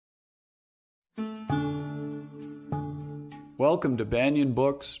Welcome to Banyan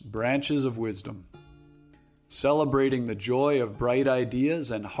Books, Branches of Wisdom, celebrating the joy of bright ideas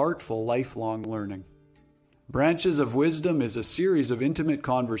and heartful lifelong learning. Branches of Wisdom is a series of intimate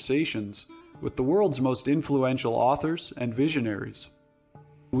conversations with the world's most influential authors and visionaries.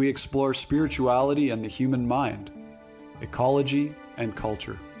 We explore spirituality and the human mind, ecology and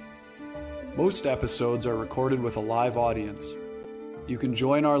culture. Most episodes are recorded with a live audience. You can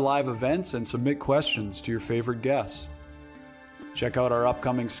join our live events and submit questions to your favorite guests. Check out our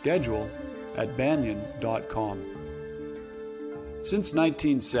upcoming schedule at banyan.com. Since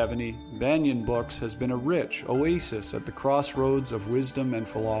 1970, Banyan Books has been a rich oasis at the crossroads of wisdom and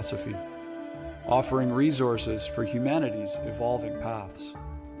philosophy, offering resources for humanity's evolving paths.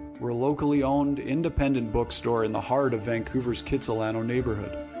 We're a locally owned, independent bookstore in the heart of Vancouver's Kitsilano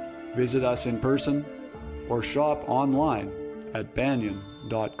neighborhood. Visit us in person or shop online at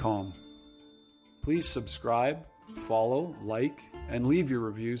banyan.com. Please subscribe, follow, like, and leave your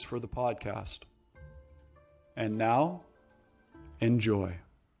reviews for the podcast. And now, enjoy.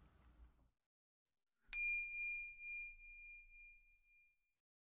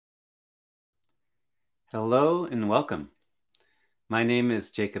 Hello and welcome. My name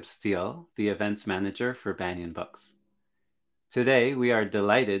is Jacob Steele, the events manager for Banyan Books. Today, we are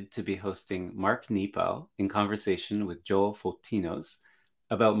delighted to be hosting Mark Nepo in conversation with Joel Fotinos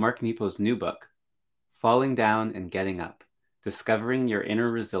about Mark Nepo's new book, Falling Down and Getting Up, Discovering Your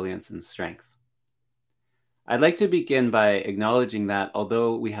Inner Resilience and Strength. I'd like to begin by acknowledging that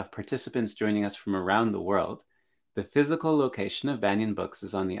although we have participants joining us from around the world, the physical location of Banyan Books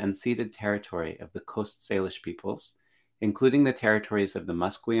is on the unceded territory of the Coast Salish peoples, including the territories of the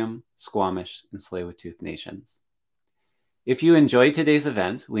Musqueam, Squamish, and Tsleil-Waututh nations. If you enjoyed today's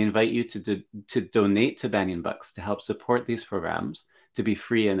event, we invite you to donate to Banyan Books to help support these programs to be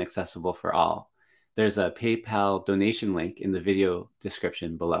free and accessible for all. There's a PayPal donation link in the video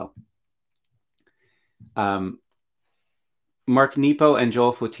description below. Mark Nepo and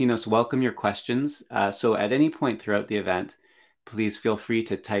Joel Fotinos welcome your questions. So at any point throughout the event, please feel free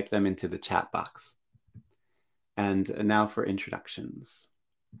to type them into the chat box. And now for introductions.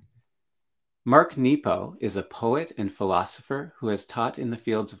 Mark Nepo is a poet and philosopher who has taught in the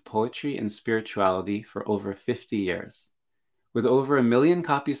fields of poetry and spirituality for over 50 years. With over 1 million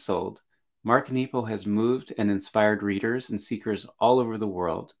copies sold, Mark Nepo has moved and inspired readers and seekers all over the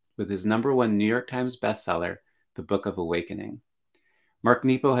world with his #1 New York Times bestseller, The Book of Awakening. Mark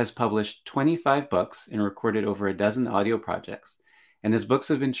Nepo has published 25 books and recorded over a dozen audio projects, and his books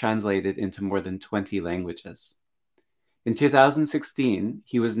have been translated into more than 20 languages. In 2016,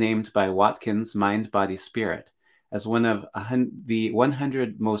 he was named by Watkins Mind, Body, Spirit as one of the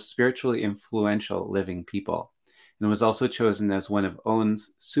 100 most spiritually influential living people, and was also chosen as one of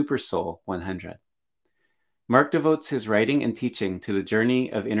OWN's Super Soul 100. Mark devotes his writing and teaching to the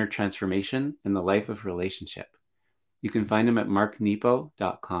journey of inner transformation and the life of relationship. You can find him at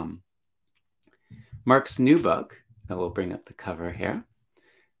marknepo.com. Mark's new book, I will bring up the cover here.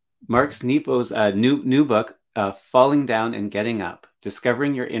 Mark Nepo's new book, Falling Down and Getting Up,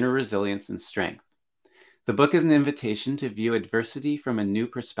 Discovering Your Inner Resilience and Strength. The book is an invitation to view adversity from a new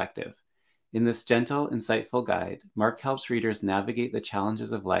perspective. In this gentle, insightful guide, Mark helps readers navigate the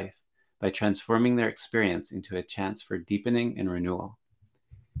challenges of life by transforming their experience into a chance for deepening and renewal.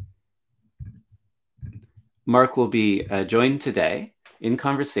 Mark will be joined today in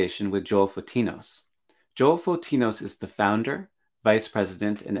conversation with Joel Fotinos. Joel Fotinos is the founder, Vice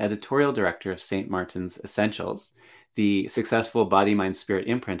President, and Editorial Director of St. Martin's Essentials, the successful Body, Mind, Spirit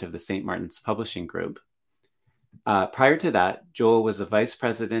imprint of the St. Martin's Publishing Group. Prior to that, Joel was a Vice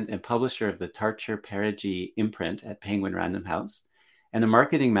President and publisher of the TarcherPerigee imprint at Penguin Random House and a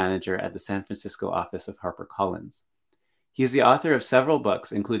marketing manager at the San Francisco office of HarperCollins. He is the author of several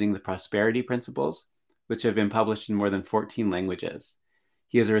books, including The Prosperity Principles, which have been published in more than 14 languages.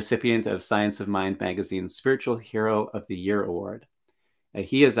 He is a recipient of Science of Mind magazine's Spiritual Hero of the Year Award.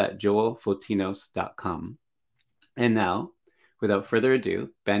 He is at joelfotinos.com. And now, without further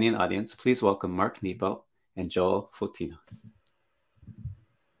ado, Banyan audience, please welcome Mark Nepo and Joel Fotinos.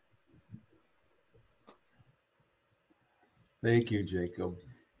 Thank you, Jacob.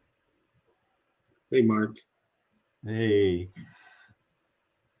 Hey, Mark. Hey.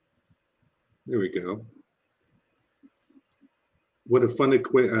 There we go. What a fun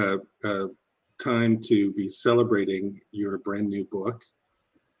time to be celebrating your brand new book.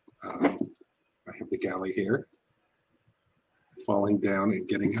 I have the galley here. Falling Down and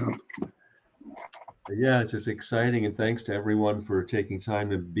Getting Up. Yeah, it's just exciting, and thanks to everyone for taking time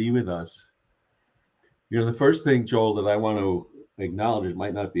to be with us. You know, the first thing, Joel, that I want to acknowledge, it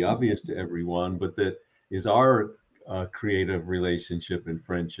might not be obvious to everyone, but that is our creative relationship and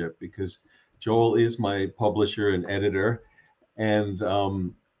friendship, because Joel is my publisher and editor, and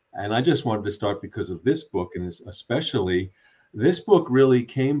I just wanted to start because of this book, and especially this book really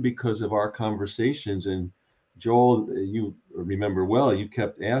came because of our conversations. And Joel, you remember well, you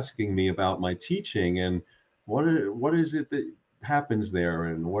kept asking me about my teaching and what is it that happens there,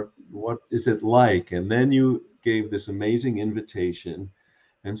 and what is it like? And then you gave this amazing invitation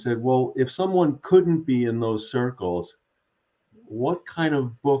and said, well, if someone couldn't be in those circles, what kind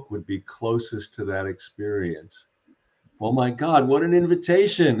of book would be closest to that experience? Well, my God, what an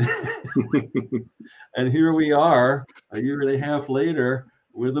invitation. And here we are a year and a half later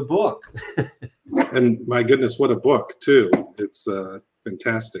with a book. And my goodness, what a book too. It's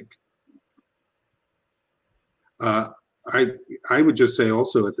fantastic. I would just say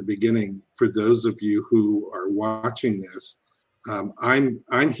also at the beginning, for those of you who are watching this,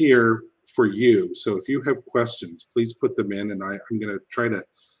 I'm here for you. So if you have questions, please put them in, and I'm going to try to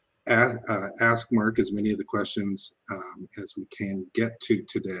ask Mark as many of the questions as we can get to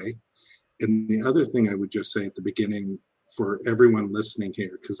today. And the other thing I would just say at the beginning for everyone listening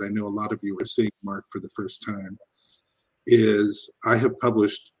here, because I know a lot of you are seeing Mark for the first time, is I have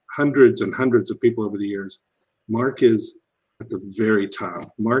published hundreds and hundreds of people over the years. Mark is at the very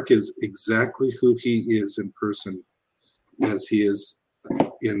top. Mark is exactly who he is in person as he is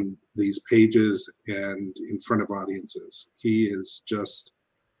in these pages and in front of audiences. He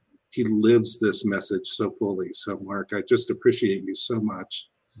lives this message so fully. So Mark, I just appreciate you so much.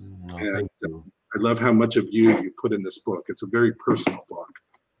 Oh, And thank you. I love how much of you put in this book. It's a very personal book.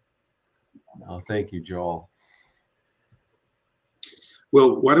 Oh, thank you, Joel.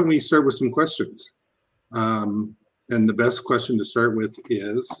 Well, why don't we start with some questions? And the best question to start with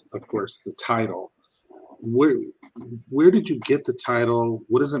is, of course, the title. Where did you get the title?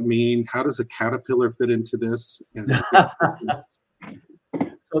 What does it mean? How does a caterpillar fit into this? And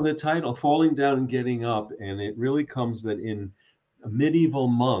So the title, Falling Down and Getting Up, and it really comes that in medieval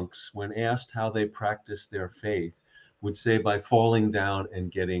monks, when asked how they practiced their faith, would say by falling down and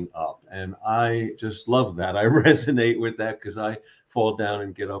getting up. And I just love that. I resonate with that because I fall down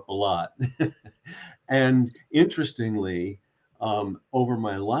and get up a lot. And interestingly, over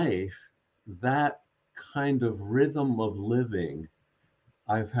my life, that kind of rhythm of living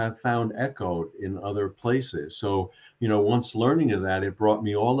have found echoed in other places. So, once learning of that, it brought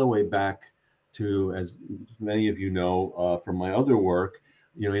me all the way back to, as many of you know from my other work,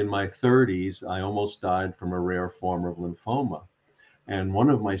 in my 30s, I almost died from a rare form of lymphoma. And one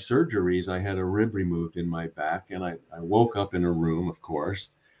of my surgeries, I had a rib removed in my back, and I woke up in a room, of course,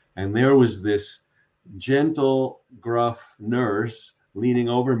 and there was this gentle, gruff nurse leaning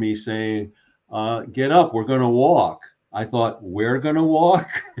over me saying, get up, we're going to walk. I thought, we're going to walk?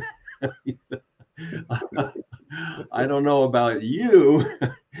 I don't know about you.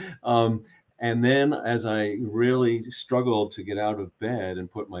 And then as I really struggled to get out of bed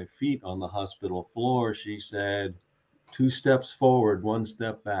and put my feet on the hospital floor, she said, 2 steps forward, 1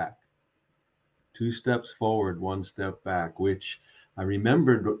 step back. 2 steps forward, 1 step back, which I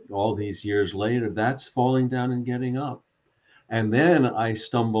remembered all these years later. That's falling down and getting up. And then I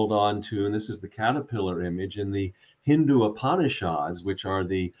stumbled onto, and this is the caterpillar image, in the Hindu Upanishads, which are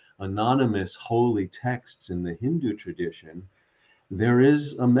the anonymous holy texts in the Hindu tradition. There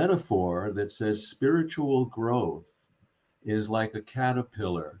is a metaphor that says spiritual growth is like a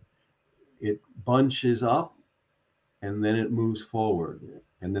caterpillar. It bunches up and then it moves forward.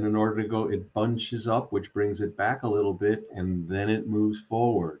 And then in order to go, it bunches up, which brings it back a little bit, and then it moves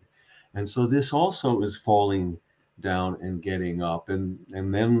forward. And so this also is falling down and getting up. And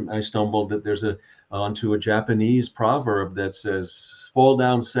then I stumbled that there's onto a Japanese proverb that says, fall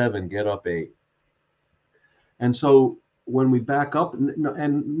down 7, get up 8. And so when we back up,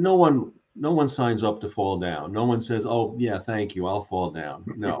 and no one signs up to fall down. No one says, oh yeah, thank you, I'll fall down.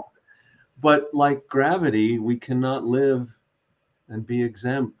 No. But like gravity, we cannot live and be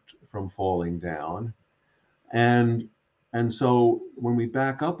exempt from falling down. And so when we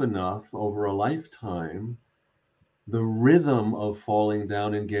back up enough over a lifetime, the rhythm of falling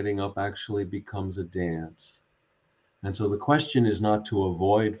down and getting up actually becomes a dance. And so the question is not to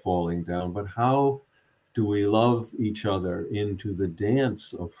avoid falling down, but how do we love each other into the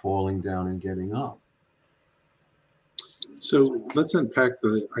dance of falling down and getting up? so let's unpack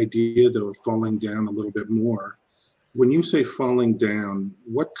the idea, though, of falling down a little bit more. When you say falling down,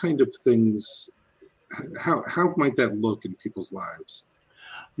 what kind of things, how might that look in people's lives?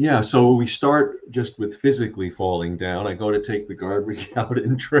 Yeah, so we start just with physically falling down. I go to take the garbage out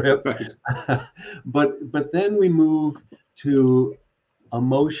and trip. Right. But then we move to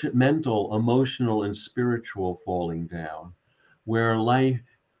mental, emotional, and spiritual falling down, where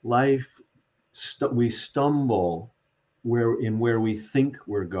we stumble where we think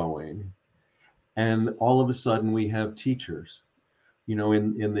we're going, and all of a sudden we have teachers.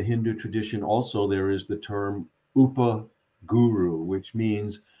 In the Hindu tradition also there is the term upa guru, which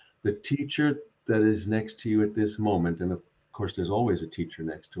means the teacher that is next to you at this moment. And of course, there's always a teacher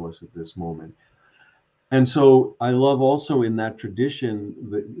next to us at this moment. And so I love also in that tradition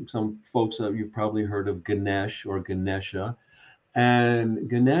that some folks you've probably heard of Ganesh or Ganesha. And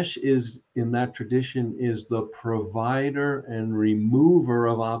Ganesh is in that tradition is the provider and remover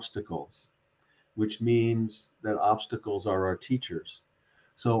of obstacles, which means that obstacles are our teachers.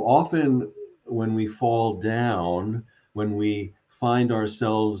 So often when we fall down, when we find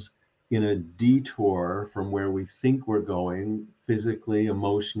ourselves in a detour from where we think we're going, physically,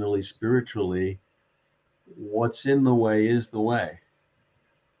 emotionally, spiritually, what's in the way is the way.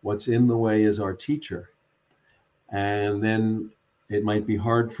 What's in the way is our teacher. And then it might be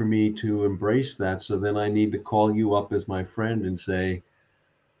hard for me to embrace that. So then I need to call you up as my friend and say,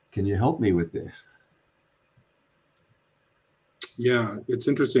 can you help me with this? Yeah, it's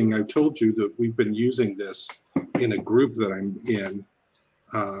interesting. I told you that we've been using this in a group that I'm in.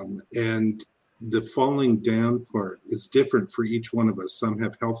 And the falling down part is different for each one of us. Some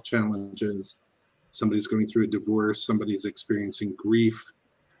have health challenges. Somebody's going through a divorce. Somebody's experiencing grief.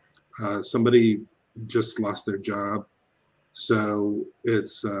 Somebody just lost their job. So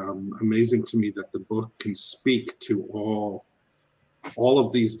it's amazing to me that the book can speak to all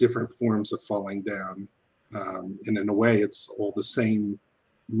of these different forms of falling down. And in a way, it's all the same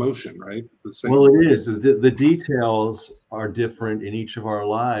motion, right? The same. Well, it is. The details are different in each of our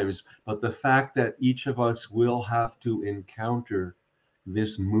lives, but the fact that each of us will have to encounter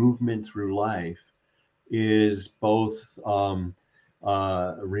this movement through life is both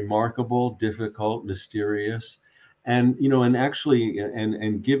remarkable, difficult, mysterious, and and actually,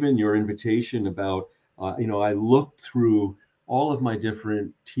 and given your invitation about, I looked through all of my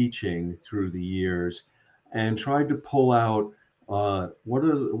different teaching through the years and tried to pull out what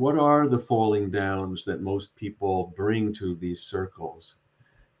are the falling downs that most people bring to these circles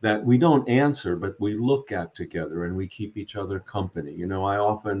that we don't answer, but we look at together and we keep each other company. I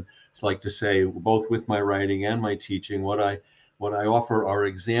often like to say, both with my writing and my teaching, what I offer are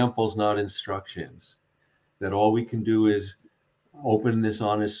examples, not instructions. That all we can do is open this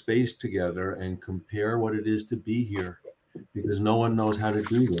honest space together and compare what it is to be here, because no one knows how to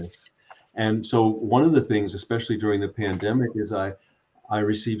do this. And so one of the things, especially during the pandemic, is I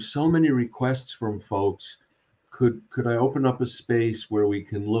received so many requests from folks. Could I open up a space where we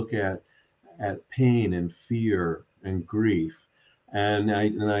can look at pain and fear and grief? And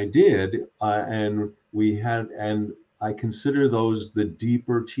I did, and I consider those the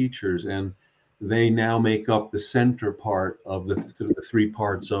deeper teachers, and they now make up the center part of the three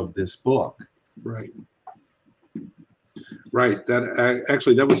parts of this book. Right. Right. That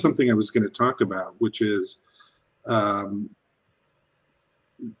actually, that was something I was going to talk about, which is that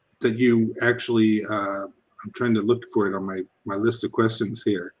you actually, I'm trying to look for it on my list of questions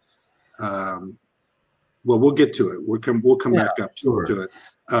here. Well, we'll get to it. We'll come back up sure. to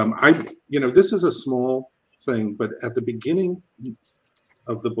it. This is a small thing, but at the beginning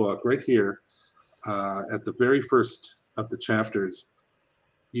of the book, right here, at the very first of the chapters,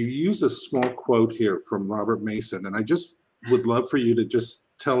 you use a small quote here from Robert Mason, and I just would love for you to just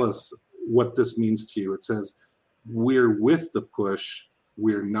tell us what this means to you. It says, "We're with the push,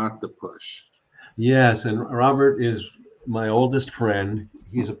 we're not the push." Yes, and Robert is my oldest friend.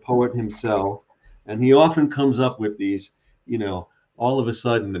 He's a poet himself, and he often comes up with these, all of a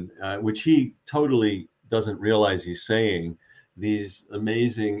sudden, which he totally doesn't realize he's saying, these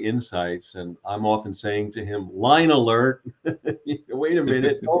amazing insights. And I'm often saying to him, line alert, wait a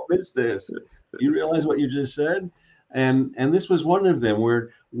minute, don't miss this. You realize what you just said? And this was one of them.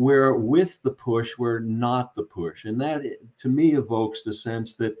 We're with the push, we're not the push. And that, to me, evokes the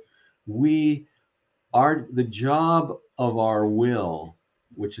sense that the job of our will,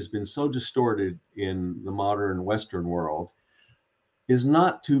 which has been so distorted in the modern Western world, is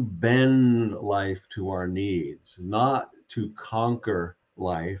not to bend life to our needs, not to conquer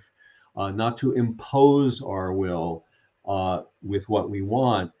life, not to impose our will with what we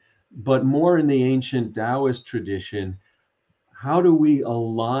want, but more in the ancient Taoist tradition, how do we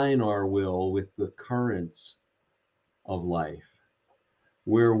align our will with the currents of life?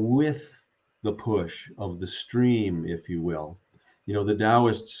 We're with the push of the stream, if you will. The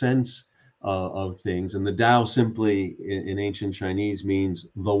Taoist sense of things. And the Tao simply in ancient Chinese means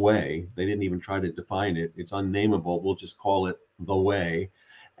the way. They didn't even try to define it. It's unnameable. We'll just call it the way.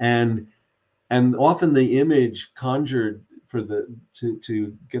 And often the image conjured for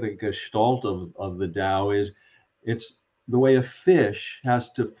to get a gestalt of the Tao is it's the way a fish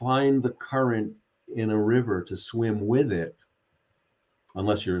has to find the current in a river to swim with it.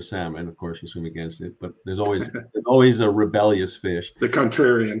 Unless you're a salmon, of course, you swim against it. But there's always a rebellious fish. The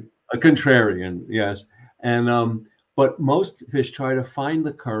contrarian. A contrarian, yes. And but most fish try to find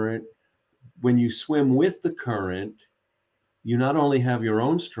the current. When you swim with the current, you not only have your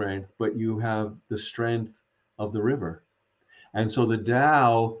own strength, but you have the strength of the river. And so the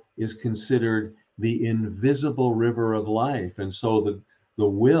Tao is considered the invisible river of life. And so the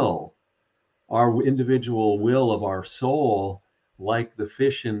will, our individual will of our soul, like the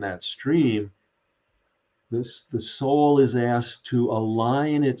fish in that stream, the soul is asked to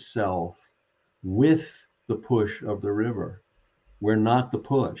align itself with the push of the river. We're not the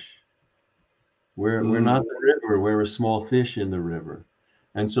push. We're not the river. We're a small fish in the river.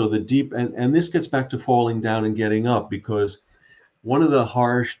 And so the deep, and this gets back to falling down and getting up, because one of the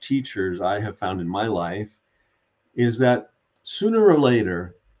harsh teachers I have found in my life is that sooner or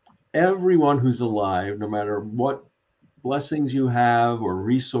later, everyone who's alive, no matter what blessings you have or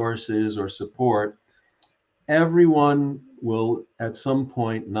resources or support, everyone will at some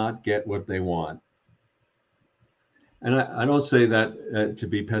point not get what they want. And I don't say that to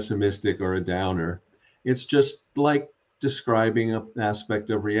be pessimistic or a downer. It's just like describing an aspect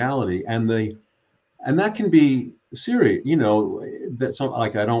of reality, and that can be serious. That's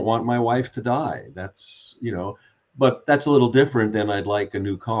like, I don't want my wife to die. That's but that's a little different than I'd like a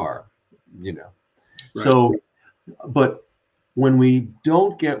new car. Right. So, but when we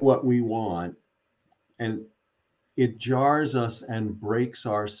don't get what we want, and it jars us and breaks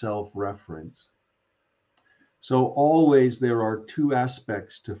our self-reference. So always there are two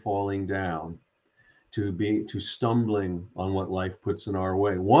aspects to falling down, to stumbling on what life puts in our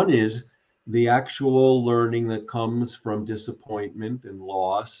way. One is the actual learning that comes from disappointment and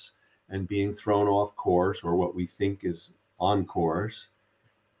loss and being thrown off course, or what we think is on course.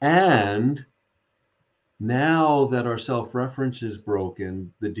 And now that our self-reference is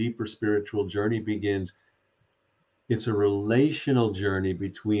broken, the deeper spiritual journey begins. It's a relational journey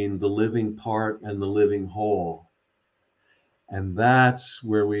between the living part and the living whole. And that's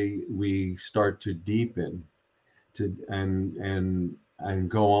where we start to deepen and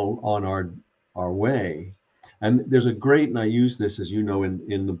go on our way. And there's a great, and I use this, as you know,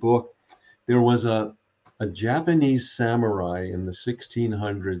 in the book, there was a Japanese samurai in the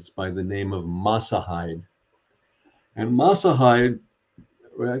 1600s by the name of Masahide. And Masahide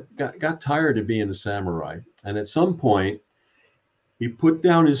got tired of being a samurai. And at some point, he put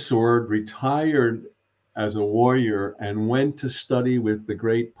down his sword, retired as a warrior, and went to study with the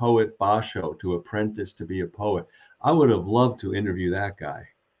great poet Basho, to apprentice to be a poet. I would have loved to interview that guy.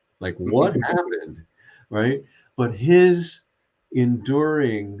 Like, what happened, right? But his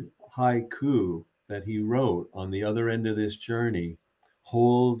enduring haiku that he wrote on the other end of this journey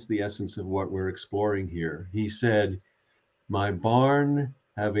holds the essence of what we're exploring here. He said, "My barn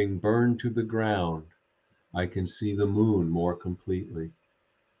having burned to the ground, I can see the moon more completely.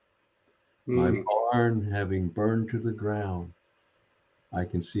 My barn having burned to the ground, I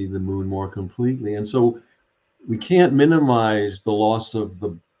can see the moon more completely." And so we can't minimize the loss of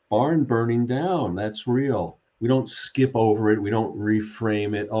the barn burning down. That's real. We don't skip over it. We don't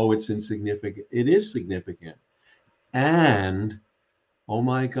reframe it. Oh, it's insignificant. It is significant. And, oh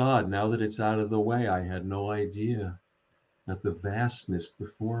my God, now that it's out of the way, I had no idea at the vastness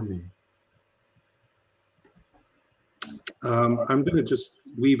before me. I'm going to just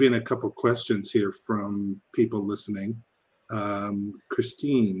weave in a couple questions here from people listening.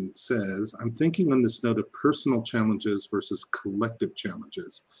 Christine says, "I'm thinking on this note of personal challenges versus collective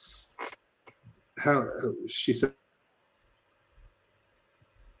challenges." How she said?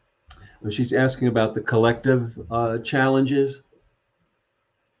 She's asking about the collective challenges.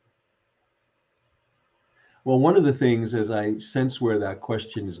 Well, one of the things, as I sense where that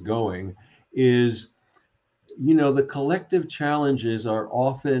question is going, is, the collective challenges are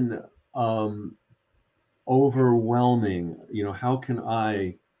often overwhelming. How can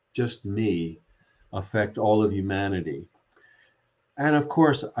I, just me, affect all of humanity? And of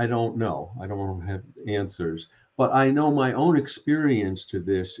course, I don't know. I don't have answers. But I know my own experience to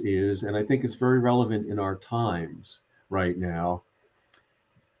this is, and I think it's very relevant in our times right now,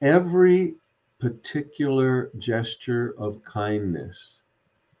 every particular gesture of kindness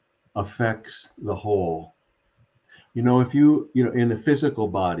affects the whole. If you in a physical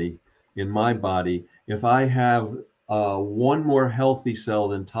body, in my body. If I have one more healthy cell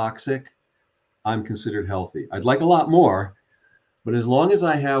than toxic, I'm considered healthy. I'd like a lot more, but as long as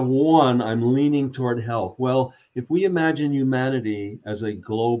I have one, I'm leaning toward health. Well, if we imagine humanity as a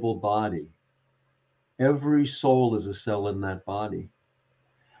global body, every soul is a cell in that body.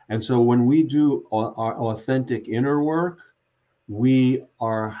 And so when we do our authentic inner work, we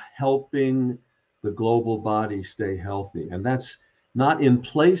are helping the global body stay healthy. And that's not in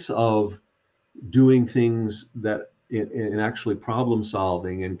place of doing things that in actually problem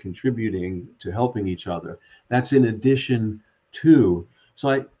solving and contributing to helping each other. That's in addition to.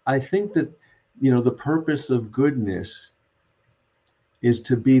 So I think that, the purpose of goodness is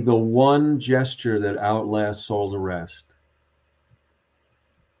to be the one gesture that outlasts all the rest.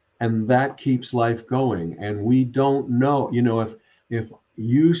 And that keeps life going. And we don't know, if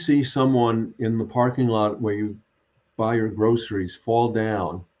you see someone in the parking lot where you buy your groceries fall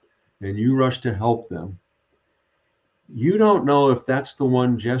down and you rush to help them, you don't know if that's the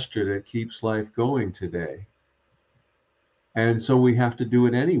one gesture that keeps life going today. And so we have to do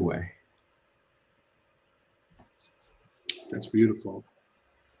it anyway. That's beautiful.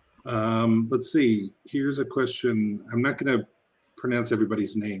 Let's see. Here's a question. I'm not going to pronounce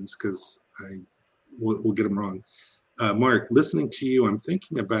everybody's names because we'll get them wrong. Mark, listening to you, I'm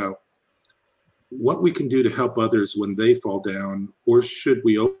thinking about what we can do to help others when they fall down, or should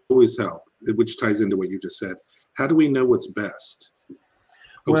we always help? Which ties into what you just said. How do we know what's best?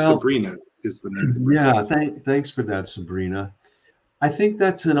 Well, Sabrina is the name of the person. Yeah, thanks for that, Sabrina. I think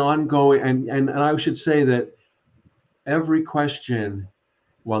that's an ongoing, and I should say that every question,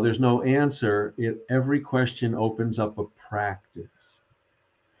 while there's no answer, every question opens up a practice.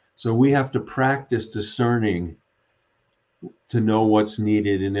 So we have to practice discerning to know what's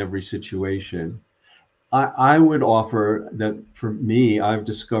needed in every situation. I would offer that for me, I've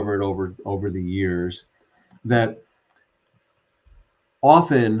discovered over the years that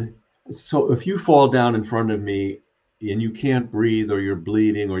often, so if you fall down in front of me and you can't breathe or you're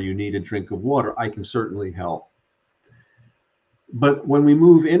bleeding or you need a drink of water, I can certainly help. But when we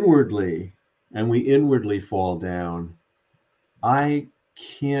move inwardly and we inwardly fall down, I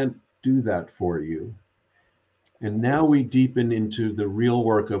can't do that for you. And now we deepen into the real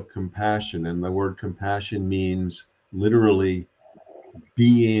work of compassion. And the word compassion means literally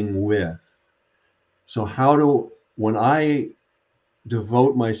being with. So when I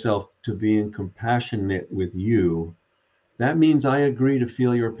devote myself to being compassionate with you, that means I agree to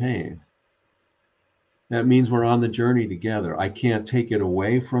feel your pain. That means we're on the journey together. I can't take it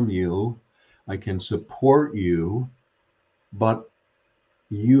away from you. I can support you, but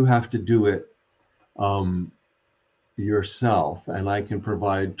you have to do it yourself. And I can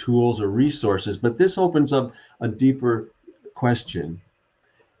provide tools or resources. But this opens up a deeper question.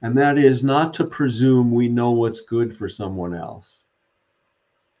 And that is not to presume we know what's good for someone else.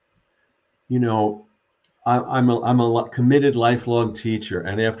 I'm a committed lifelong teacher.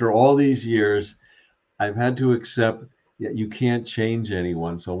 And after all these years, I've had to accept that you can't change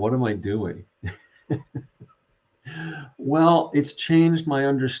anyone. So what am I doing? Well, it's changed my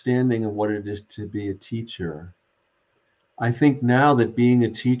understanding of what it is to be a teacher. I think now that being a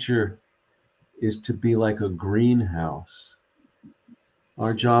teacher is to be like a greenhouse.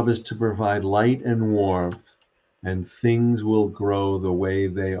 Our job is to provide light and warmth, and things will grow the way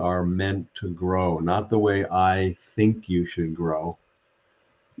they are meant to grow, not the way I think you should grow,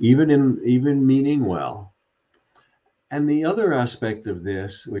 even meaning well. And the other aspect of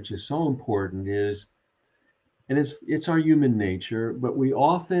this, which is so important, is, and it's our human nature, but we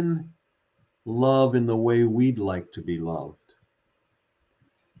often love in the way we'd like to be loved.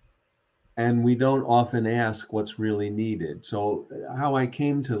 And we don't often ask what's really needed. So how I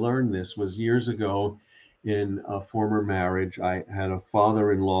came to learn this was years ago in a former marriage. I had a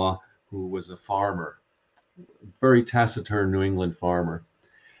father-in-law who was a farmer, very taciturn New England farmer.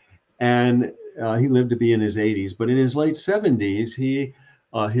 And he lived to be in his 80s, but in his late 70s,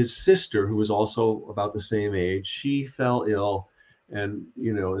 his sister, who was also about the same age, she fell ill, and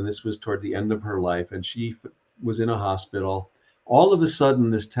this was toward the end of her life, and she was in a hospital. All of a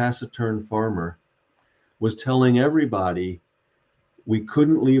sudden, this taciturn farmer was telling everybody we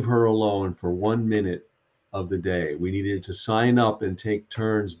couldn't leave her alone for 1 minute of the day. We needed to sign up and take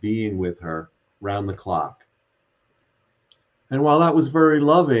turns being with her round the clock. And while that was very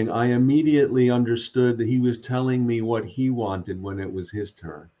loving, I immediately understood that he was telling me what he wanted when it was his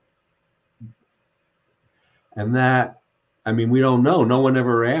turn. And that, we don't know. No one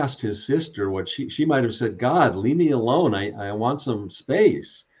ever asked his sister what she might have said, God, leave me alone. I want some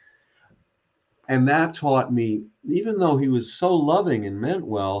space. And that taught me, even though he was so loving and meant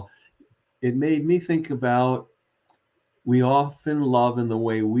well, it made me think about, we often love in the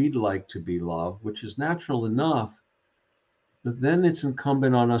way we'd like to be loved, which is natural enough. But then it's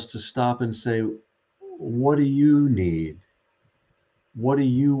incumbent on us to stop and say, what do you need? What do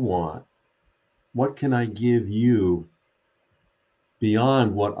you want? What can I give you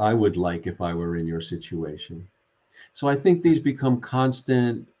beyond what I would like if I were in your situation? So I think these become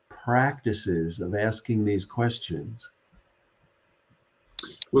constant practices of asking these questions.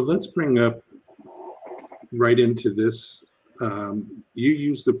 Well, let's bring up right into this. You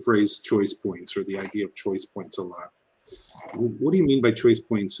use the phrase choice points, or the idea of choice points, a lot. What do you mean by choice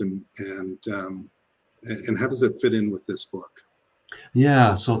points, and how does it fit in with this book?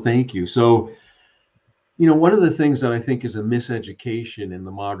 Yeah, so thank you. So, one of the things that I think is a miseducation in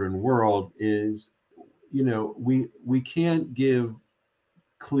the modern world is, we can't give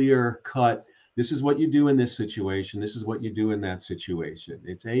clear cut, this is what you do in this situation, this is what you do in that situation.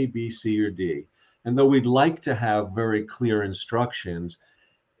 It's A, B, C, or D. And though we'd like to have very clear instructions,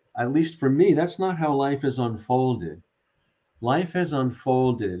 at least for me, that's not how life has unfolded. Life has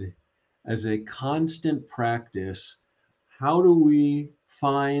unfolded as a constant practice. How do we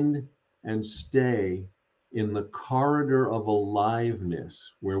find and stay in the corridor of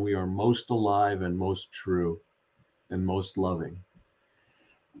aliveness, where we are most alive and most true and most loving?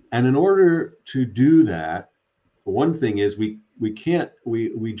 And in order to do that, one thing is we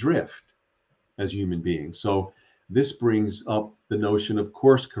drift as human beings. So this brings up the notion of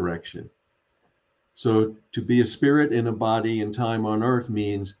course correction. So to be a spirit in a body in time on earth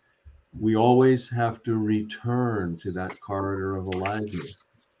means we always have to return to that corridor of aliveness.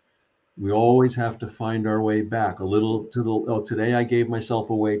 We always have to find our way back a little to today I gave myself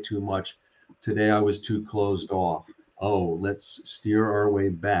away too much. Today I was too closed off. Oh, let's steer our way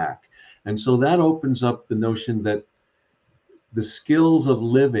back. And so that opens up the notion that the skills of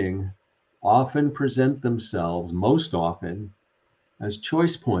living often present themselves, most often, as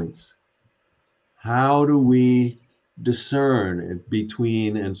choice points. How do we discern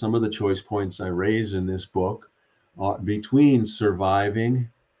between, and some of the choice points I raise in this book, between surviving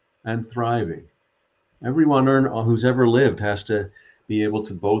and thriving? Everyone who's ever lived has to be able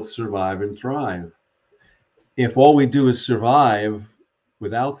to both survive and thrive. If all we do is survive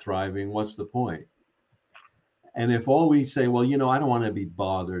without thriving, what's the point? And if all we say, well, I don't want to be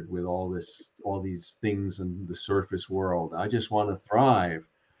bothered with all these things in the surface world, I just want to thrive.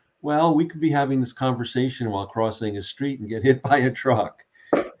 Well, we could be having this conversation while crossing a street and get hit by a truck.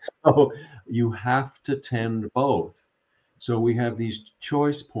 So you have to tend both. So we have these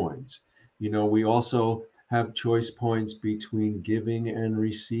choice points. We also have choice points between giving and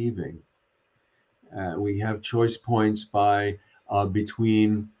receiving. We have choice points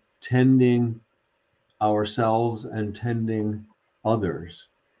between tending ourselves and tending others.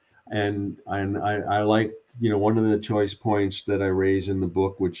 And I like, one of the choice points that I raise in the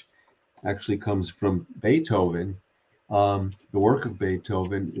book, which actually comes from Beethoven, the work of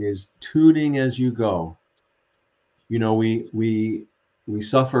Beethoven, is tuning as you go. We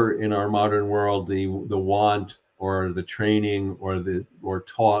suffer in our modern world the want or the training or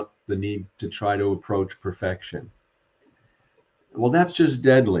taught the need to try to approach perfection. Well, that's just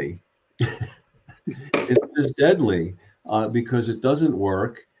deadly. It's just deadly because it doesn't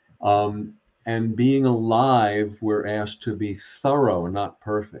work. And being alive, we're asked to be thorough, not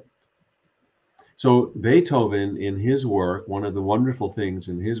perfect. So Beethoven, in his work, one of the wonderful things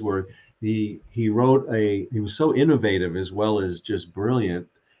in his work, he was so innovative as well as just brilliant.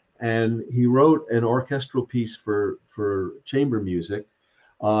 And he wrote an orchestral piece for chamber music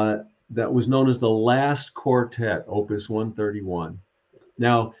that was known as the Last Quartet, Opus 131.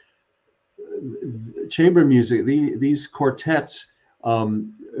 Now, chamber music, these quartets,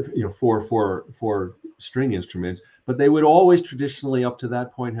 for string instruments, but they would always traditionally up to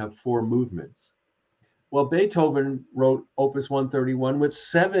that point have 4 movements. Well, Beethoven wrote Opus 131 with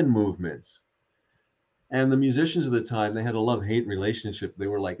 7 movements. And the musicians of the time, they had a love-hate relationship. They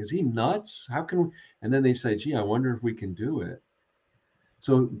were like, is he nuts? How can we? And then they say, gee, I wonder if we can do it.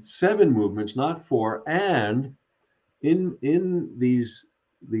 So 7 movements, not 4. And in these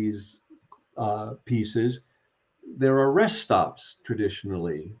pieces, there are rest stops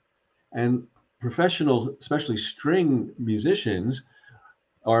traditionally. And professional, especially string musicians,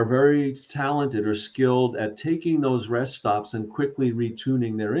 are very talented or skilled at taking those rest stops and quickly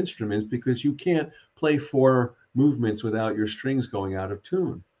retuning their instruments, because you can't play 4 movements without your strings going out of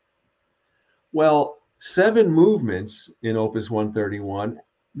tune. Well, 7 movements in Opus 131,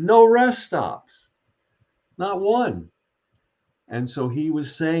 no rest stops, not one. And so he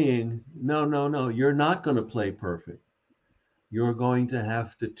was saying, no, you're not going to play perfect. you're going to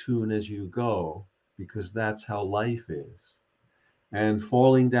have to tune as you go, because that's how life is. And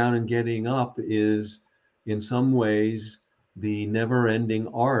falling down and getting up is, in some ways, the never-ending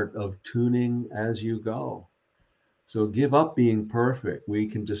art of tuning as you go. So give up being perfect. We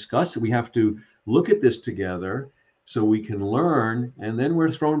can discuss it. We have to look at this together so we can learn, and then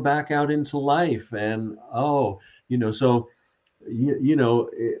we're thrown back out into life. And so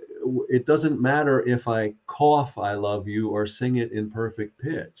it doesn't matter if I cough "I love you" or sing it in perfect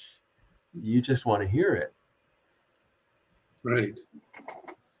pitch. You just want to hear it. Right.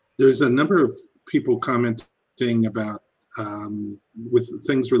 There's a number of people commenting about with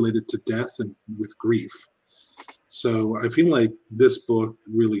things related to death and with grief. So I feel like this book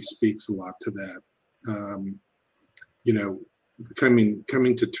really speaks a lot to that.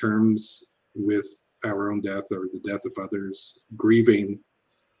 Coming to terms with our own death or the death of others, grieving.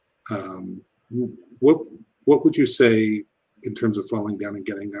 What would you say in terms of falling down and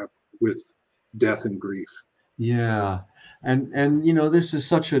getting up with death and grief? Yeah. And this is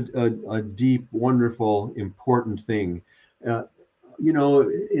such a deep, wonderful, important thing.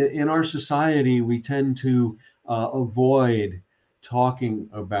 In our society, we tend to avoid talking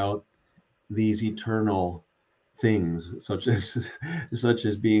about these eternal things, such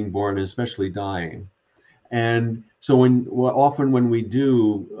as being born, especially dying. And so often when we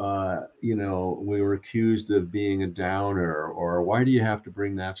do, we were accused of being a downer, or why do you have to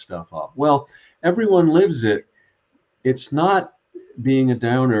bring that stuff up? Well, everyone lives it. It's not being a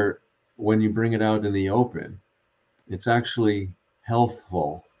downer when you bring it out in the open. It's actually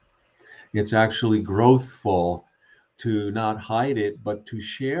healthful. It's actually growthful to not hide it, but to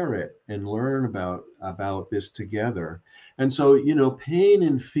share it and learn about this together. And so, pain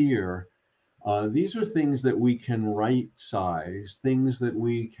and fear, these are things that we can right size, things that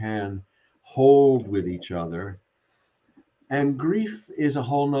we can hold with each other. And grief is a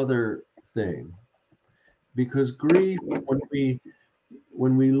whole nother thing, because grief,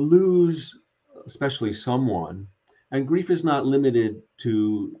 when we lose, especially someone, and grief is not limited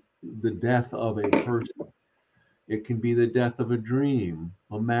to the death of a person. It can be the death of a dream,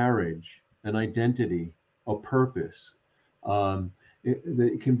 a marriage, an identity, a purpose.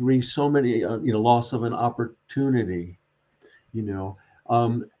 It can bring so many, loss of an opportunity,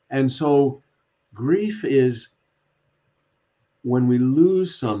 and so grief is when we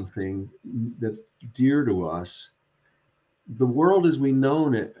lose something that's dear to us. The world as we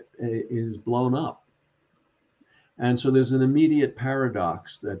know it is blown up. And so there's an immediate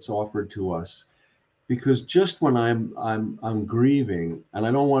paradox that's offered to us, because just when I'm grieving and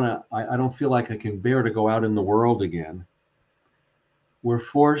I don't feel like I can bear to go out in the world again, we're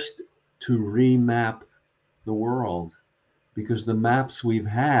forced to remap the world, because the maps we've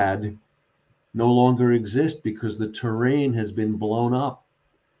had no longer exist, because the terrain has been blown up.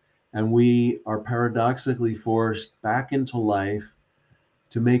 And we are paradoxically forced back into life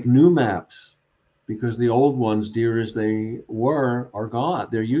to make new maps, because the old ones, dear as they were, are gone.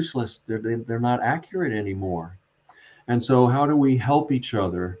 They're useless. They're not accurate anymore. And so how do we help each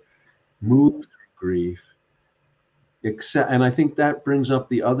other move through grief? And I think that brings up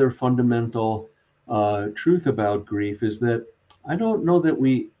the other fundamental truth about grief, is that I don't know that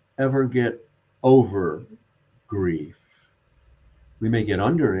we ever get over grief. We may get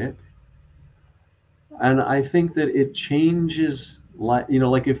under it. And I think that it changes, like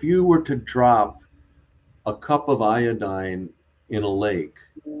if you were to drop a cup of iodine in a lake,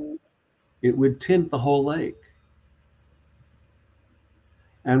 it would tint the whole lake.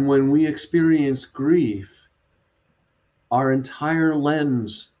 And when we experience grief, our entire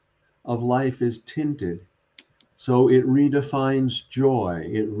lens of life is tinted. So it redefines joy.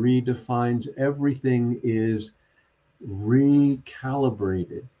 It redefines everything, is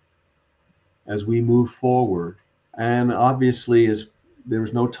recalibrated as we move forward. And obviously,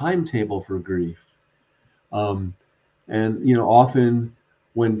 there's no timetable for grief. And often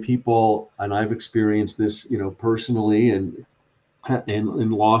when people, and I've experienced this, personally, and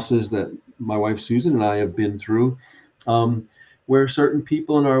in losses that my wife Susan and I have been through, where certain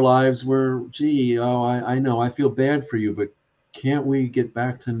people in our lives were, I know, I feel bad for you, but can't we get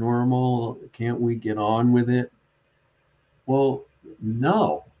back to normal? Can't we get on with it? Well,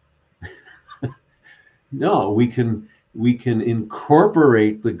 no. No, we can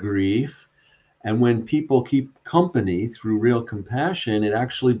incorporate the grief. And when people keep company through real compassion, it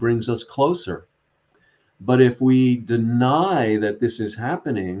actually brings us closer. But if we deny that this is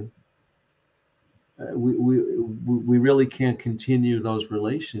happening, we really can't continue those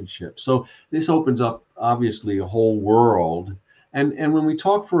relationships. So this opens up, obviously, a whole world. And when we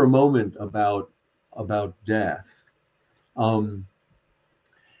talk for a moment about death,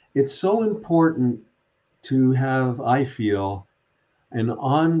 It's so important to have, I feel, an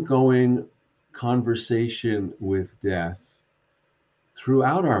ongoing conversation with death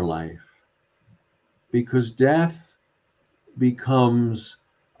throughout our life, because death becomes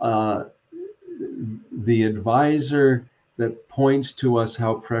the advisor that points to us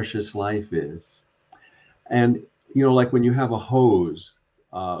how precious life is. And, you know, like when you have a hose,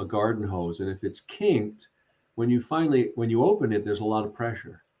 a garden hose, and if it's kinked, when you open it, there's a lot of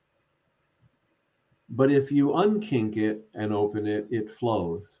pressure. But if you unkink it and open it, it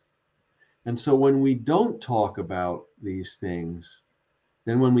flows. And so when we don't talk about these things,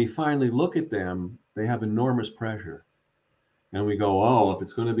 then when we finally look at them, they have enormous pressure. And we go, oh, if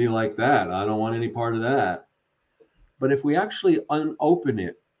it's going to be like that, I don't want any part of that. But if we actually unopen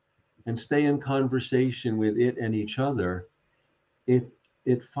it and stay in conversation with it and each other,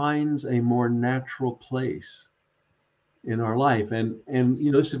 it finds a more natural place in our life. And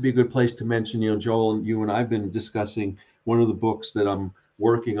you know, this would be a good place to mention, you know, Joel, you and I've been discussing one of the books that I'm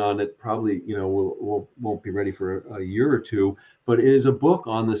working on that probably, you know, won't be ready for a year or two, but it is a book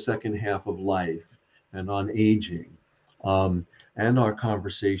on the second half of life and on aging, and our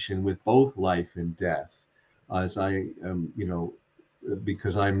conversation with both life and death. As I am, you know,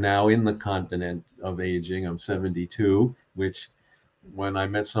 because I'm now in the continent of aging, I'm 72, which when I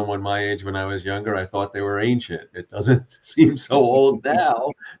met someone my age when I was younger, I thought they were ancient. It doesn't seem so old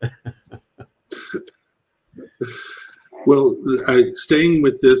now. Well, staying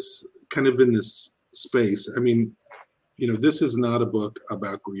with this kind of in this space, I mean, you know, this is not a book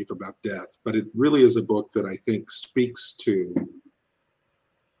about grief, about death, but it really is a book that I think speaks to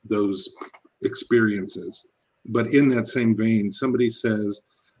those experiences. But in that same vein, somebody says,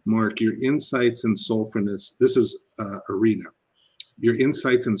 Mark, your insights and soulfulness, this is Arena. Your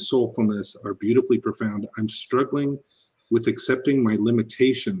insights and soulfulness are beautifully profound. I'm struggling with accepting my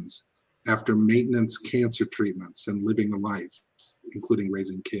limitations after maintenance cancer treatments and living a life, including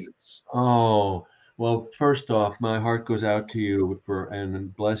raising kids. Oh, well, first off, my heart goes out to you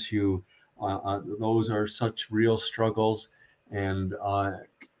and bless you. Those are such real struggles, and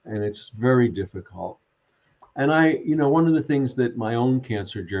it's very difficult. And you know, one of the things that my own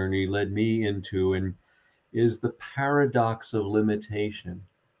cancer journey led me into is the paradox of limitation.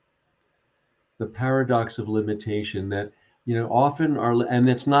 The paradox of limitation that, you know, often and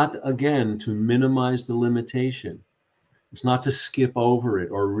it's not, again, to minimize the limitation. It's not to skip over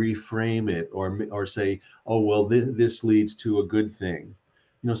it or reframe it or say, oh, well, this leads to a good thing.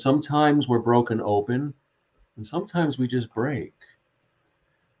 You know, sometimes we're broken open and sometimes we just break.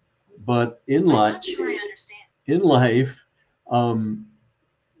 But in life, I'm not sure I understand. In life,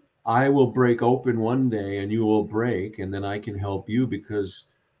 I will break open one day and you will break, and then I can help you because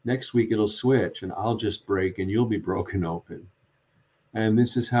next week it'll switch and I'll just break and you'll be broken open. And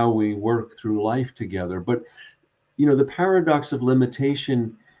this is how we work through life together. But, you know, the paradox of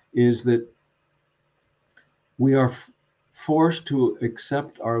limitation is that we are forced to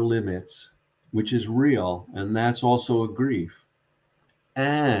accept our limits, which is real, and that's also a grief.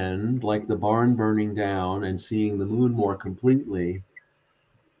 And like the barn burning down and seeing the moon more completely,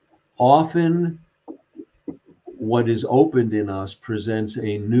 often what is opened in us presents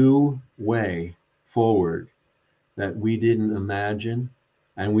a new way forward that we didn't imagine,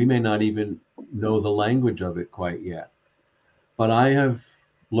 and we may not even know the language of it quite yet. But I have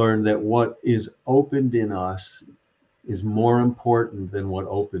learned that what is opened in us is more important than what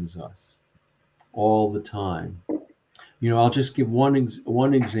opens us all the time. You know, I'll just give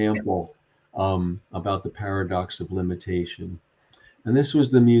one example about the paradox of limitation. And this was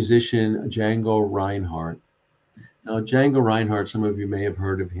the musician Django Reinhardt. Now, Django Reinhardt, some of you may have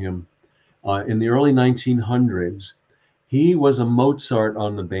heard of him. In the early 1900s, he was a Mozart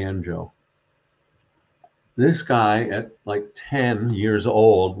on the banjo. This guy at like 10 years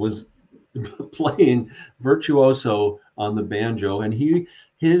old was playing virtuoso on the banjo, and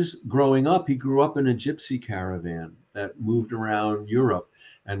growing up, he grew up in a gypsy caravan that moved around Europe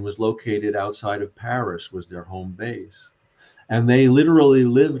and was located outside of Paris, was their home base. And they literally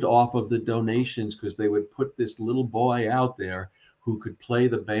lived off of the donations because they would put this little boy out there who could play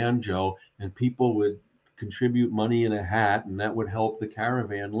the banjo, and people would contribute money in a hat, and that would help the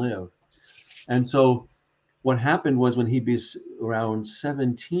caravan live. And so what happened was when he was around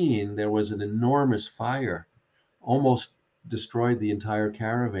 17, there was an enormous fire, almost destroyed the entire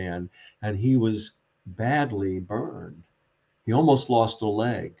caravan, and he was badly burned. He almost lost a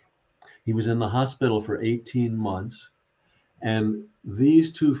leg. He was in the hospital for 18 months. And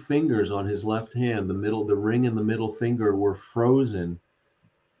these two fingers on his left hand, the ring and the middle finger, were frozen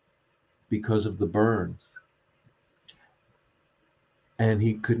because of the burns. and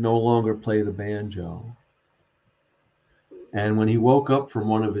he could no longer play the banjo. And when he woke up from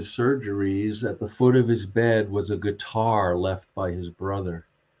one of his surgeries, at the foot of his bed was a guitar left by his brother,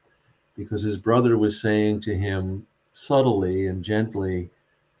 because his brother was saying to him subtly and gently,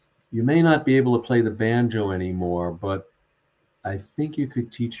 you may not be able to play the banjo anymore, but I think you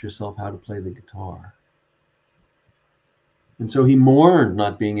could teach yourself how to play the guitar. And so he mourned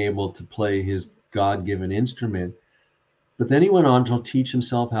not being able to play his God-given instrument, but then he went on to teach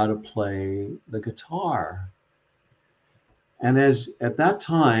himself how to play the guitar. And at that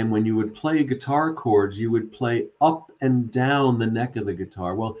time, when you would play guitar chords, you would play up and down the neck of the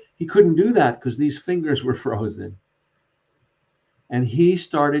guitar. Well, he couldn't do that because these fingers were frozen. And he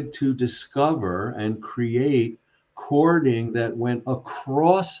started to discover and create chording that went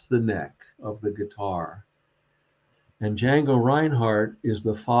across the neck of the guitar. And Django Reinhardt is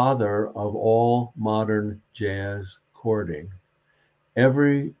the father of all modern jazz chording.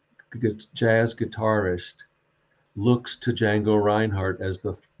 Every jazz guitarist looks to Django Reinhardt as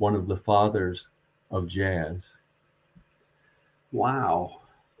one of the fathers of jazz. Wow.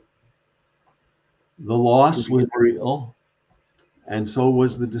 The loss was real, and so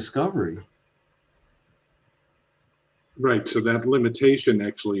was the discovery. Right. So that limitation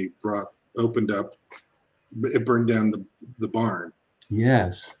actually opened up, it burned down the barn.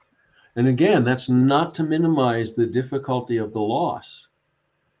 Yes. And again, that's not to minimize the difficulty of the loss.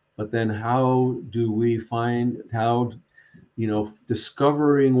 But then how do we find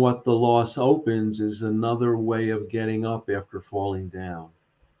discovering what the loss opens is another way of getting up after falling down.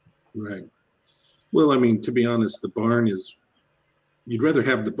 Right. Well, I mean, to be honest, the barn you'd rather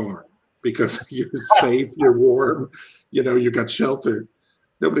have the barn because you're safe, you're warm, you got shelter.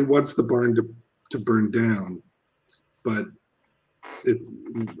 Nobody wants the barn to burn down. But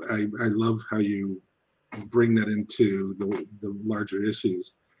I love how you bring that into the larger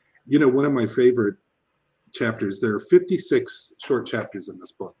issues. One of my favorite chapters, there are 56 short chapters in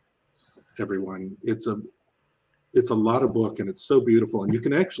this book, everyone. It's a lot of book, and it's so beautiful. And you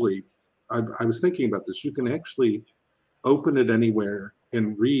can actually, I was thinking about this, you can actually open it anywhere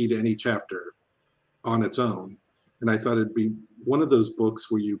and read any chapter on its own. And I thought it'd be one of those books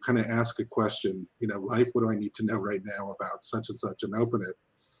where you kind of ask a question, life, what do I need to know right now about such and such, and open it.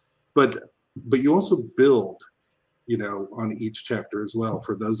 But you also build on each chapter as well,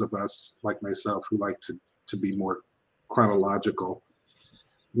 for those of us like myself who like to be more chronological.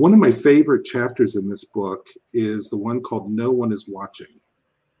 One of my favorite chapters in this book is the one called No One Is Watching.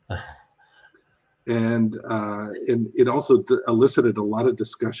 And it also elicited a lot of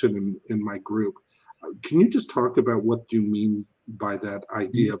discussion in my group. Can you just talk about what you mean by that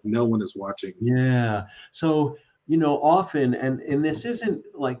idea of no one is watching? Yeah. So, often, and this isn't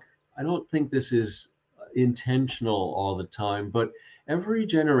like, I don't think this is intentional all the time, but every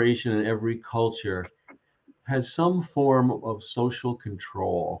generation and every culture has some form of social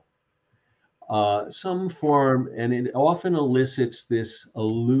control, some form, and it often elicits this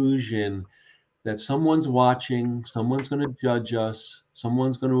illusion that someone's watching, someone's going to judge us,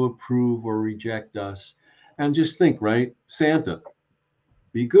 someone's going to approve or reject us. And just think, right? Santa,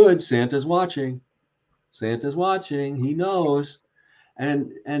 be good, Santa's watching. Santa's watching, he knows.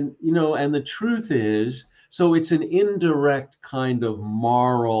 And the truth is, so it's an indirect kind of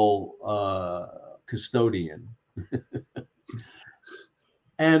moral custodian.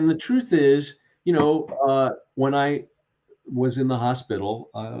 And the truth is, when I was in the hospital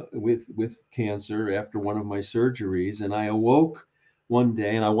with cancer after one of my surgeries, and I awoke one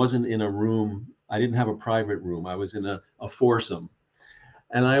day, and I wasn't in a room. I didn't have a private room. I was in a foursome.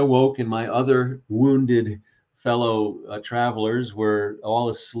 And I awoke, and my other wounded fellow travelers were all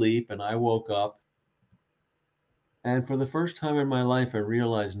asleep, and I woke up. And for the first time in my life, I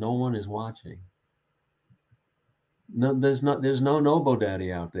realized no one is watching. No, there's no Nobo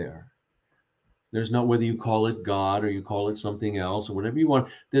Daddy out there. There's no, whether you call it God or you call it something else or whatever you want.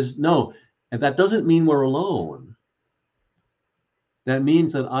 There's no, and that doesn't mean we're alone. That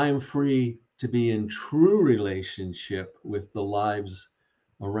means that I am free to be in true relationship with the lives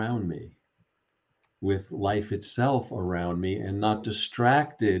around me, with life itself around me, and not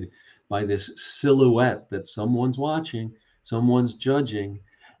distracted by this silhouette that someone's watching, someone's judging.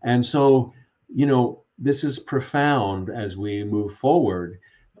 And so, this is profound as we move forward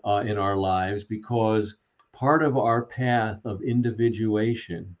in our lives, because part of our path of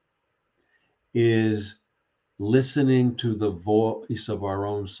individuation is listening to the voice of our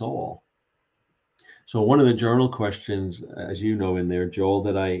own soul. So one of the journal questions, as you know in there, Joel,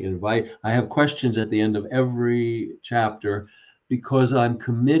 that I have questions at the end of every chapter, because I'm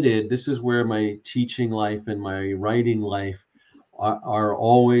committed. This is where my teaching life and my writing life are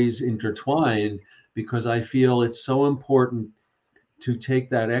always intertwined, because I feel it's so important to take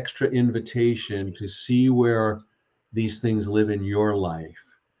that extra invitation to see where these things live in your life.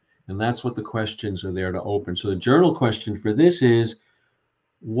 And that's what the questions are there to open. So the journal question for this is,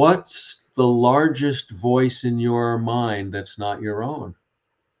 what's the largest voice in your mind that's not your own?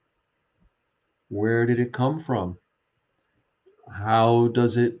 Where did it come from? How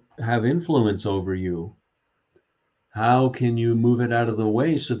does it have influence over you? How can you move it out of the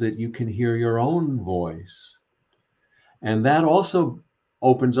way so that you can hear your own voice? And that also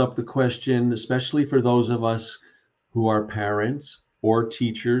opens up the question, especially for those of us who are parents or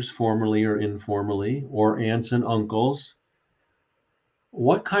teachers, formally or informally, or aunts and uncles.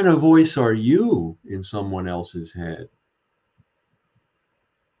 What kind of voice are you in someone else's head?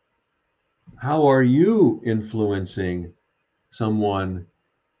 How are you influencing someone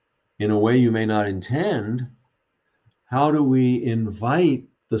in a way you may not intend? How do we invite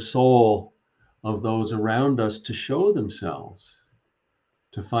the soul of those around us to show themselves,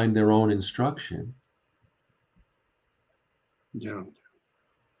 to find their own instruction? Yeah.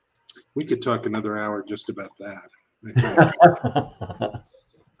 We could talk another hour just about that, I think.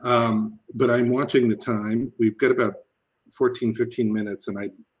 But I'm watching the time. We've got about 14, 15 minutes, and I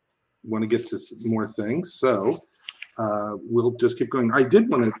want to get to more things. So we'll just keep going. I did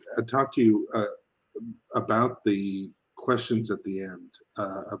want to talk to you about the questions at the end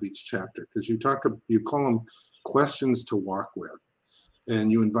of each chapter, because you call them questions to walk with,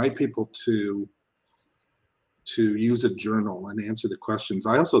 and you invite people to use a journal and answer the questions.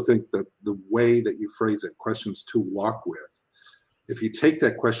 I also think that the way that you phrase it, questions to walk with, if you take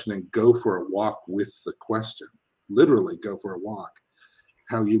that question and go for a walk with the question, literally go for a walk,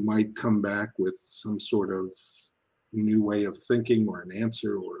 how you might come back with some sort of new way of thinking or an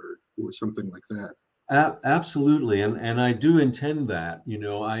answer or something like that. Absolutely. And I do intend that,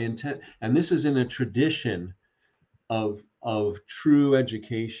 I intend, and this is in a tradition of true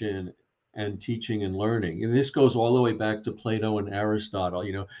education and teaching and learning. And this goes all the way back to Plato and Aristotle.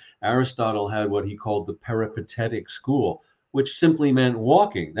 Aristotle had what he called the peripatetic school, which simply meant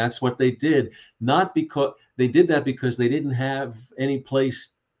walking. That's what they did. Not because they did that because they didn't have any place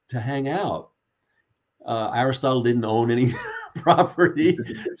to hang out. Aristotle didn't own any property,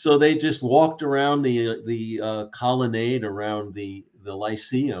 so they just walked around the colonnade around the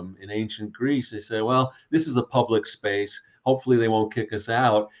Lyceum in ancient Greece. They said, well, this is a public space. Hopefully they won't kick us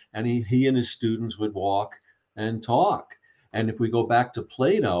out. And he and his students would walk and talk. And if we go back to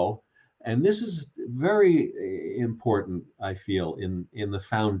Plato, and this is very important, I feel, in the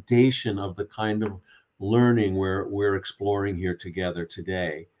foundation of the kind of learning we're exploring here together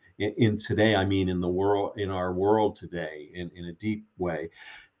today. In today, I mean in the world, in our world today, in a deep way.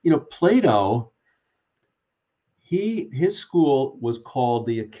 Plato, his school was called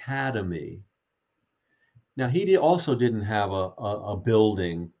the Academy. Now, he also didn't have a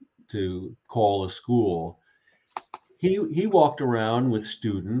building to call a school. He walked around with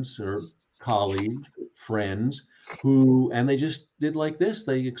students or colleagues, friends, and they just did like this.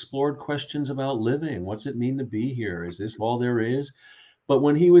 They explored questions about living. What's it mean to be here? Is this all there is? But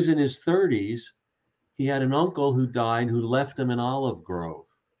when he was in his 30s, he had an uncle who died, who left him an olive grove.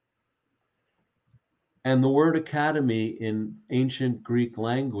 And the word academy in ancient Greek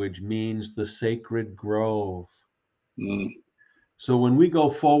language means the sacred grove. So when we go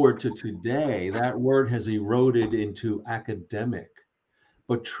forward to today, that word has eroded into academic.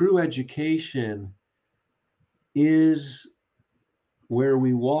 But true education is where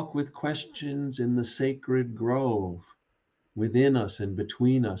we walk with questions in the sacred grove within us and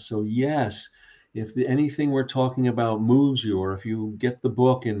between us. So yes, if anything we're talking about moves you, or if you get the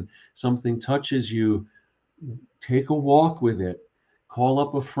book and something touches you, take a walk with it. Call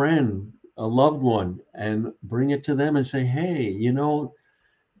up a friend, a loved one, and bring it to them and say, hey,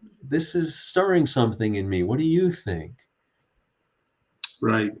 this is stirring something in me. What do you think?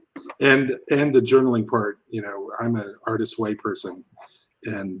 Right. And the journaling part, I'm an artist way person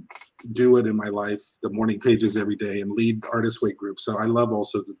and do it in my life, the morning pages every day, and lead artist way groups. So I love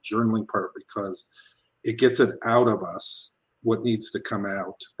also the journaling part, because it gets it out of us, what needs to come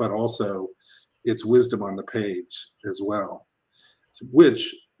out, but also it's wisdom on the page as well,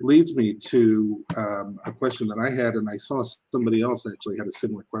 which leads me to a question that I had, and I saw somebody else actually had a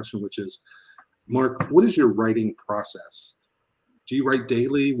similar question, which is, Mark, what is your writing process? Do you write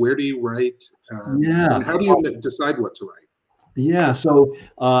daily? Where do you write? And how do you decide what to write? Yeah, so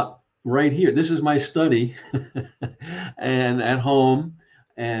right here, this is my study and at home,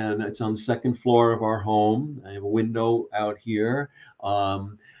 and it's on the second floor of our home. I have a window out here.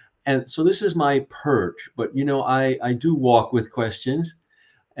 And so this is my perch, but I do walk with questions.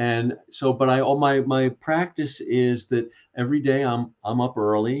 And so, but all my practice is that every day I'm up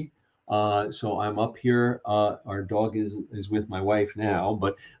early. So I'm up here. Our dog is with my wife now,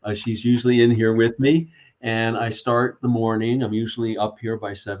 but she's usually in here with me. And I start the morning. I'm usually up here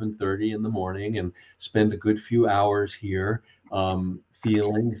by 7:30 in the morning and spend a good few hours here,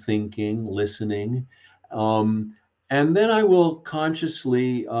 feeling, thinking, listening. And then I will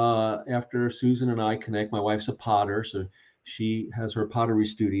consciously, after Susan and I connect, my wife's a potter, so she has her pottery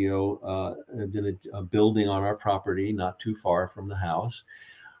studio in a building on our property, not too far from the house.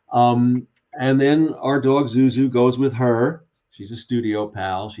 And then our dog Zuzu goes with her. She's a studio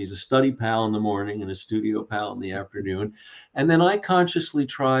pal. She's a study pal in the morning and a studio pal in the afternoon. And then I consciously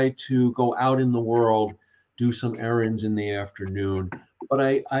try to go out in the world, do some errands in the afternoon. But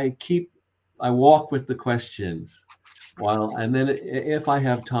I walk with the questions. And then if I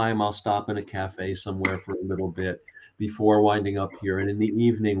have time, I'll stop in a cafe somewhere for a little bit before winding up here. And in the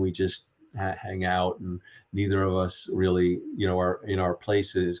evening, we just hang out, and neither of us really, are in our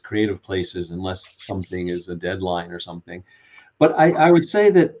places, creative places, unless something is a deadline or something. But I would say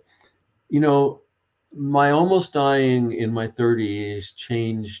that, my almost dying in my 30s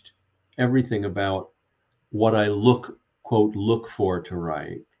changed everything about what I look for to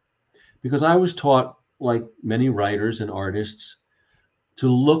write. Because I was taught, like many writers and artists, to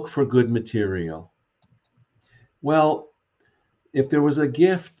look for good material. Well, if there was a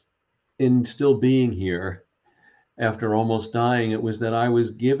gift in still being here after almost dying, it was that I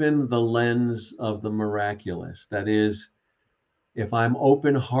was given the lens of the miraculous. That is, if I'm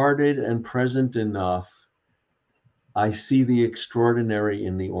open-hearted and present enough, I see the extraordinary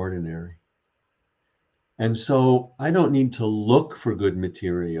in the ordinary. And so I don't need to look for good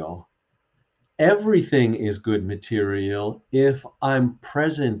material. Everything is good material if I'm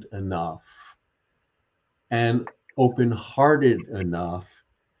present enough and open-hearted enough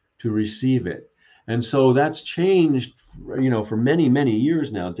to receive it. And so that's changed, for many, many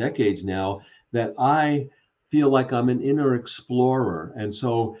years now, decades now, that I feel like I'm an inner explorer. And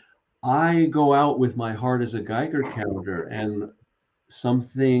so I go out with my heart as a Geiger counter, and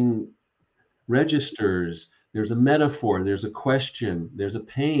something registers. There's a metaphor, there's a question, there's a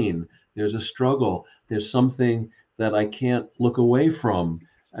pain, there's a struggle, there's something that I can't look away from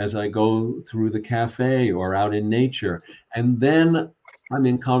as I go through the cafe or out in nature. And then I'm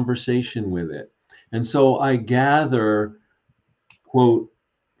in conversation with it. And so I gather, quote,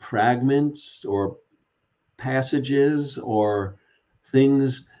 fragments or passages or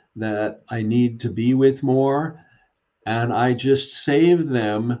things that I need to be with more. And I just save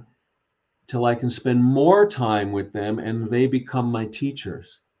them till I can spend more time with them, and they become my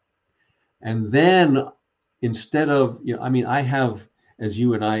teachers. And then instead of, I have, as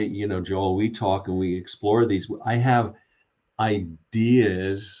you and I, Joel, we talk and we explore these, I have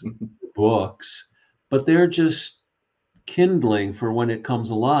ideas, books, but they're just kindling for when it comes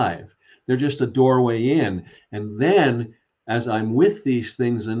alive. They're just a doorway in. And then as I'm with these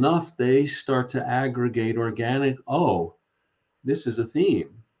things enough, they start to aggregate organic. Oh, this is a theme.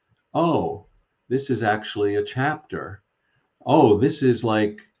 Oh, this is actually a chapter. Oh, this is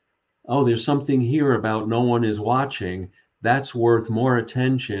like, oh, there's something here about no one is watching. That's worth more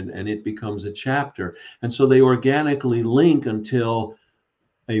attention, and it becomes a chapter. And so they organically link until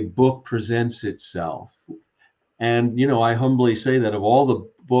a book presents itself. And, I humbly say that of all the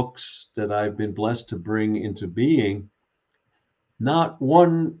books that I've been blessed to bring into being, not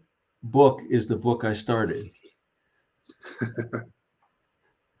one book is the book I started.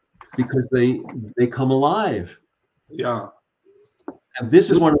 Because they come alive. Yeah. And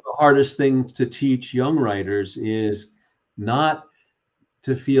this is one of the hardest things to teach young writers, is not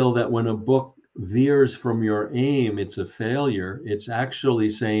to feel that when a book veers from your aim, it's a failure. It's actually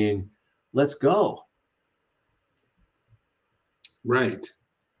saying, let's go. Right.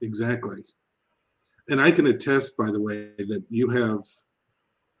 Exactly. And I can attest, by the way, that you have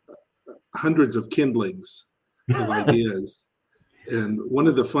hundreds of kindlings of ideas. And one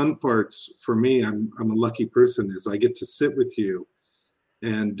of the fun parts for me, I'm a lucky person, is I get to sit with you,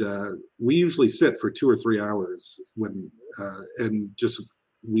 and we usually sit for 2 or 3 hours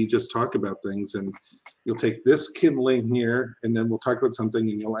we just talk about things, and you'll take this kindling here, and then we'll talk about something,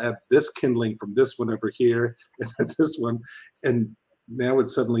 and you'll add this kindling from this one over here and this one, and now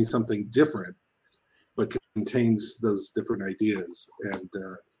it's suddenly something different, but contains those different ideas. And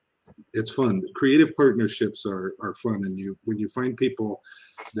it's fun. Creative partnerships are fun, and when you find people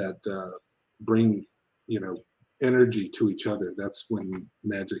that bring energy to each other, that's when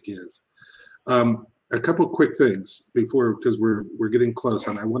magic is. a couple quick things before, because we're getting close,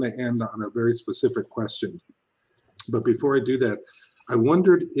 and I want to end on a very specific question. But before I do that, I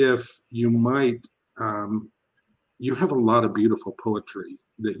wondered if you might, you have a lot of beautiful poetry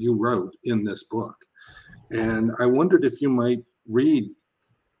that you wrote in this book. And I wondered if you might read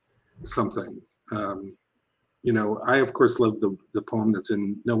something. I, of course, love the poem that's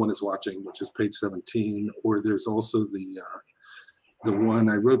in No One Is Watching, which is page 17, or there's also the one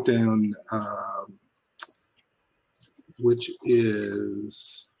I wrote down, which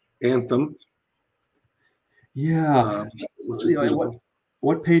is Anthem. Yeah. Which is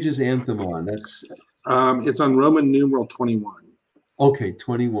what page is Anthem on? That's it's on Roman numeral 21. Okay,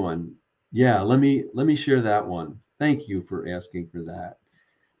 21. Yeah, let me share that one. Thank you for asking for that.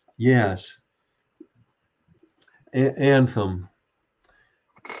 Yes. Anthem.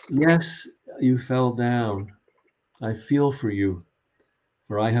 Yes, you fell down. I feel for you,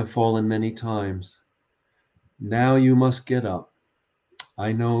 for I have fallen many times. Now you must get up.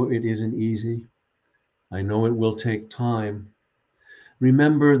 I know it isn't easy. I know it will take time.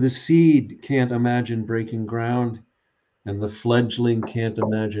 Remember, the seed can't imagine breaking ground, and the fledgling can't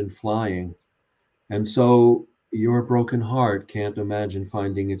imagine flying. And so your broken heart can't imagine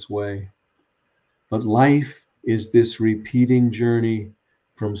finding its way. But life is this repeating journey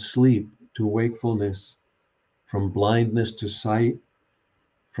from sleep to wakefulness, from blindness to sight,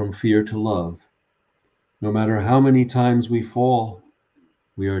 from fear to love. No matter how many times we fall,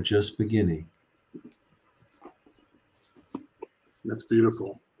 we are just beginning. That's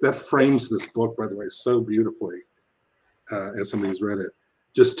beautiful. That frames this book, by the way, so beautifully, as somebody who's read it.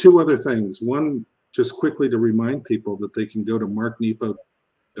 Just two other things. One, just quickly to remind people that they can go to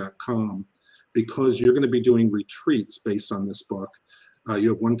marknepo.com, because you're going to be doing retreats based on this book. You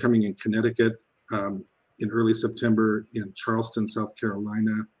have one coming in Connecticut in early September, in Charleston, South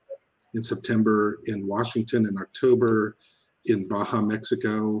Carolina, in September, in Washington in October, in Baja,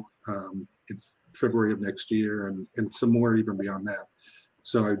 Mexico, in February of next year, and some more even beyond that.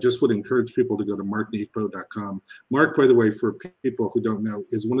 So I just would encourage people to go to marknepo.com. Mark, by the way, for people who don't know,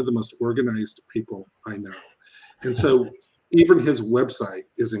 is one of the most organized people I know. And so even his website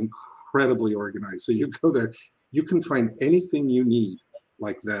is incredibly organized. So you go there, you can find anything you need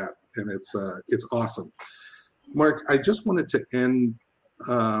like that. And it's awesome. Mark, I just wanted to end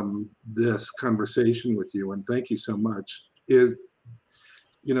this conversation with you, and thank you so much. The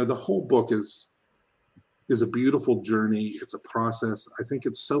whole book is a beautiful journey. It's a process. I think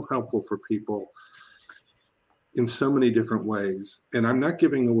it's so helpful for people in so many different ways. And I'm not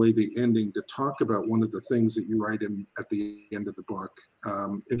giving away the ending to talk about one of the things that you write in at the end of the book.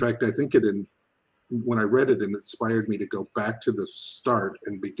 In fact, I think when I read it, it inspired me to go back to the start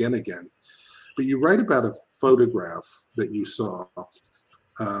and begin again. But you write about a photograph that you saw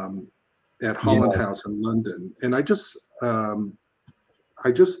at Holland House in London. And I just thought,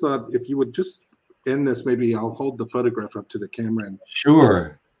 if you would just end this, maybe I'll hold the photograph up to the camera.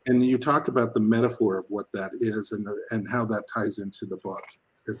 Sure. And you talk about the metaphor of what that is and how that ties into the book.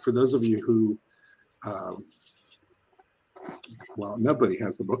 And for those of you who, well, nobody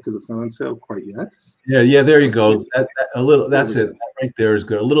has the book because it's not on sale quite yet. Yeah, there you go. That's it. That right there is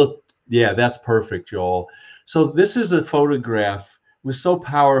good. A little, yeah, that's perfect, Joel. So this is a photograph. It was so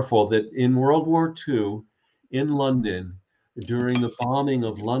powerful that in World War II, in London, during the bombing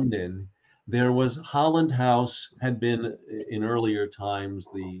of London, there was Holland House, had been in earlier times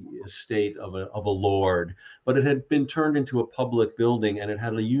the estate of a lord, but it had been turned into a public building, and it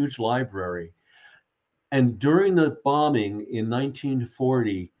had a huge library. And during the bombing in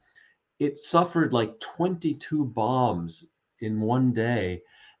 1940, it suffered like 22 bombs in one day,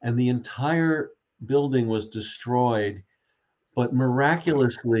 and the entire building was destroyed. But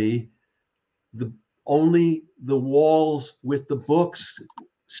miraculously, only the walls with the books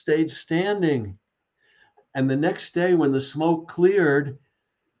stayed standing. And the next day, when the smoke cleared,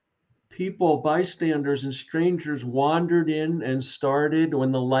 people, bystanders and strangers wandered in and started,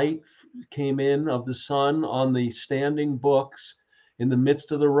 when the light came in of the sun on the standing books in the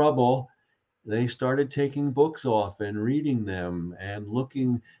midst of the rubble, they started taking books off and reading them and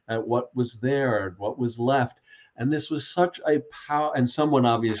looking at what was there, what was left. And this was such a power, and someone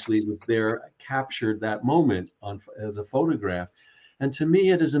obviously was there, captured that moment as a photograph. And to me,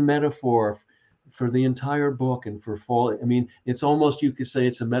 it is a metaphor for the entire book and for fall. I mean, it's almost, you could say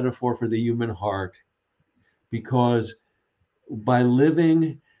it's a metaphor for the human heart, because by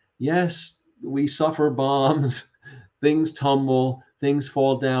living, yes, we suffer bombs, things tumble, things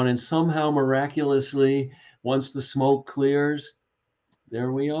fall down, and somehow miraculously, once the smoke clears,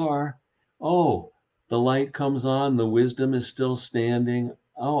 there we are. Oh, the light comes on, the wisdom is still standing.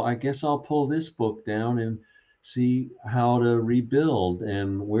 oh, I guess I'll pull this book down and see how to rebuild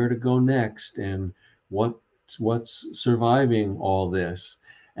and where to go next and what's surviving all this.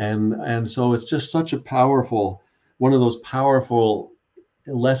 And so it's just such a powerful, one of those powerful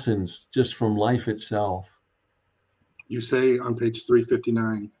lessons just from life itself. You say on page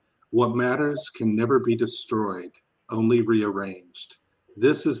 359, what matters can never be destroyed, only rearranged.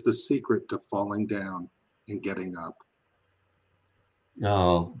 This is the secret to falling down and getting up.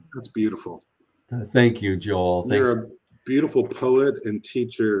 Oh, That's beautiful. thank you, Joel. You're a beautiful poet and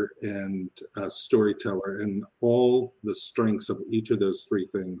teacher and storyteller, and all the strengths of each of those three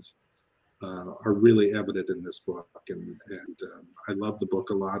things are really evident in this book. And I love the book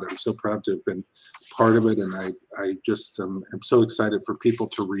a lot. I'm so proud to have been part of it, and I just am so excited for people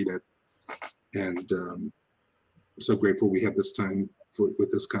to read it. And I'm so grateful we had this time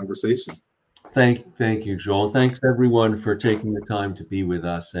with this conversation. Thank you, Joel. Thanks everyone for taking the time to be with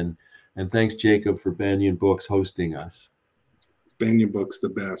us, and thanks Jacob for Banyan Books hosting us. Banyan Books, the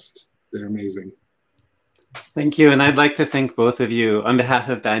best. They're amazing. Thank you, and I'd like to thank both of you on behalf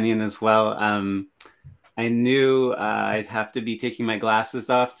of Banyan as well. I knew I'd have to be taking my glasses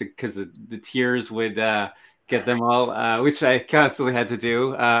off because the tears would get them all, which I constantly had to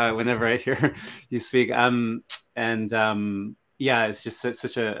do whenever I hear you speak. Yeah, it's just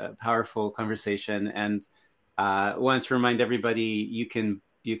such a powerful conversation, and wanted to remind everybody you can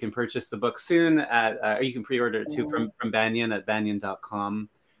purchase the book soon at, or you can pre-order it too from Banyan at banyan.com,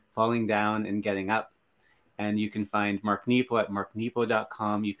 Falling Down and Getting Up. And you can find Mark Nepo at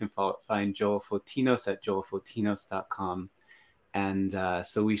marknepo.com. You can find Joel Fotinos at joelfotinos.com. And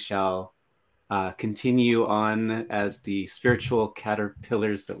so we shall continue on as the spiritual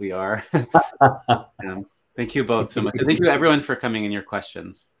caterpillars that we are. Thank you both so much. And thank you everyone for coming and your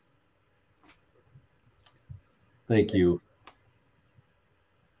questions. Thank you.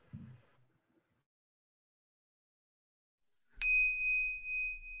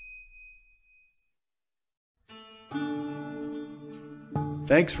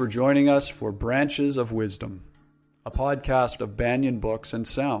 Thanks for joining us for Branches of Wisdom, a podcast of Banyan Books and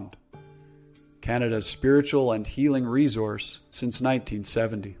Sound, Canada's spiritual and healing resource since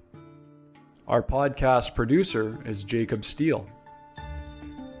 1970. Our podcast producer is Jacob Steele.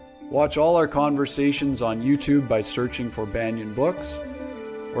 Watch all our conversations on YouTube by searching for Banyan Books,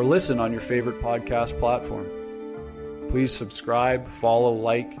 or listen on your favorite podcast platform. Please subscribe, follow,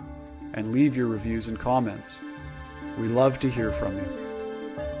 like, and leave your reviews and comments. We love to hear from you.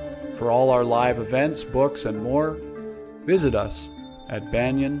 For all our live events, books, and more, visit us at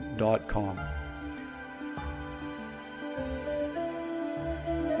banyan.com.